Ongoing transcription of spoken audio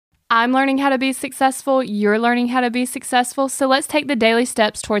I'm learning how to be successful. You're learning how to be successful. So let's take the daily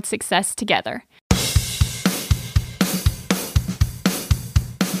steps towards success together.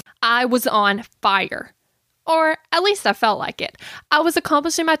 I was on fire. Or at least I felt like it. I was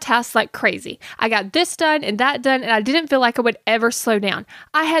accomplishing my tasks like crazy. I got this done and that done, and I didn't feel like I would ever slow down.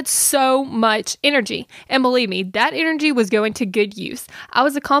 I had so much energy. And believe me, that energy was going to good use. I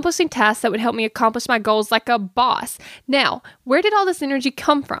was accomplishing tasks that would help me accomplish my goals like a boss. Now, where did all this energy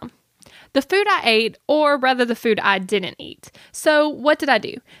come from? The food I ate, or rather the food I didn't eat. So what did I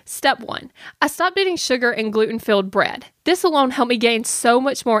do? Step 1, I stopped eating sugar and gluten-filled bread. This alone helped me gain so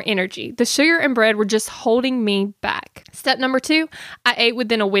much more energy. The sugar and bread were just holding me back. Step number 2, I ate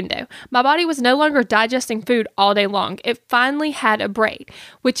within a window. My body was no longer digesting food all day long. It finally had a break,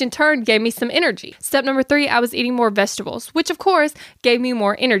 which in turn gave me some energy. Step number 3, I was eating more vegetables, which of course gave me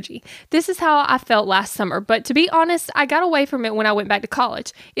more energy. This is how I felt last summer, but to be honest, I got away from it when I went back to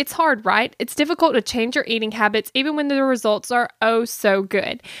college. It's hard, right? It's difficult to change your eating habits even when the results are oh so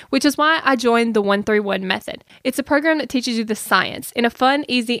good, which is why I joined the 131 method. It's a program that teaches you the science in a fun,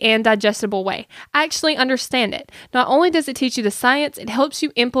 easy, and digestible way. I actually understand it. Not only does it teach you the science, it helps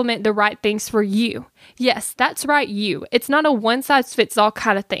you implement the right things for you. Yes, that's right, you. It's not a one-size-fits-all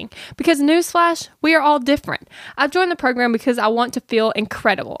kind of thing. Because newsflash, we are all different. I've joined the program because I want to feel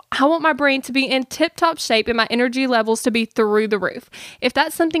incredible. I want my brain to be in tip-top shape and my energy levels to be through the roof. If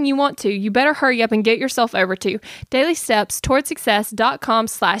that's something you want to, you better hurry up and get yourself over to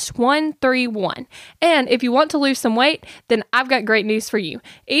dailystepstowardsuccess.com/131. And if you want to lose some weight, then I've got great news for you.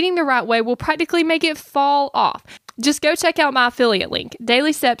 Eating the right way will practically make it fall off. Just go check out my affiliate link,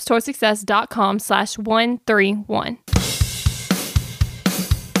 dailystepstowardsuccess.com/131.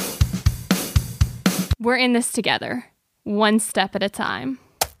 We're in this together, one step at a time.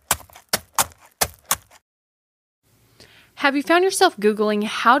 Have you found yourself Googling,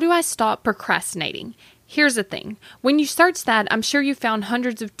 how do I stop procrastinating? Here's the thing. When you search that, I'm sure you found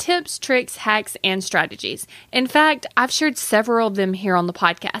hundreds of tips, tricks, hacks, and strategies. In fact, I've shared several of them here on the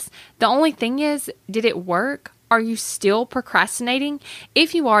podcast. The only thing is, did it work? Are you still procrastinating?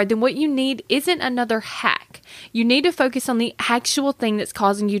 If you are, then what you need isn't another hack. You need to focus on the actual thing that's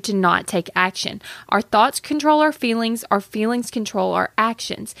causing you to not take action. Our thoughts control our feelings control our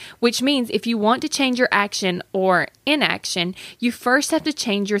actions, which means if you want to change your action or inaction, you first have to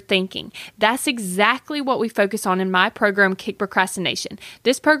change your thinking. That's exactly what we focus on in my program, Kick Procrastination.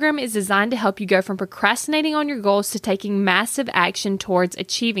 This program is designed to help you go from procrastinating on your goals to taking massive action towards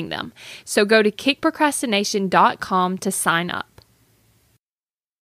achieving them. So go to kickprocrastination.com to sign up.